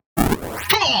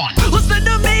on. Listen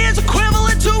to me is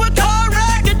equivalent to a car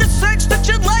wreck. And the sex that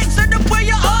your legs end up where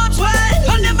your arms went.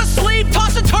 I never sleep,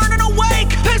 tossing, turning awake.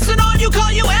 Pissing on you,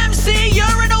 call you MC,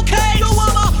 urinal cake. So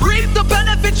I'ma reap the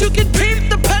benefits, you can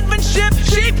peep the penmanship.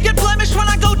 Sheep get blemished when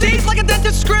I go deep like a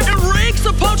dentist script. It reeks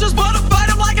of poachers, but I bite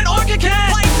them like an orchid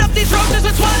can. Lighten up these roaches,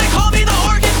 that's why they call me the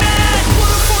orchid man. Put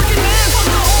a fork in man, fuck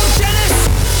the whole genus.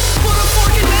 Put a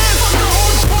fork in man, fuck the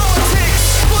whole politics.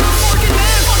 Put a fork in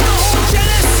man, fuck the whole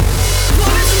genus.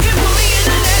 Plumbers who can put me in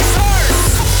the next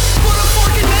hearse. Put a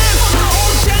fork in man, fuck the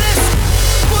whole genus.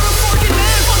 Put a fork in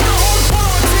man, fuck the whole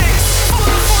politics. Put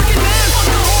a fork in man, fuck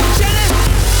the whole genus.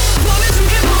 Plumbers who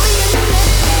can put me in the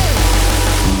next hearse.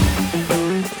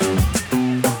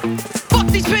 Fuck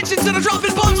these bitches that are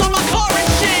dropping bombs on my car and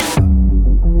shit.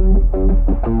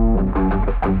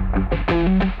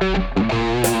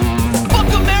 Fuck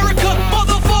America,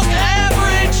 motherfuck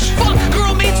average. Fuck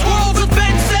Girl Meets World with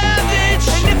Ben Savage.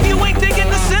 And if you ain't digging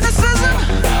the cynicism,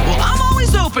 well, I'm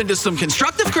always open to some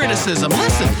constructive criticism.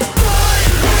 Listen.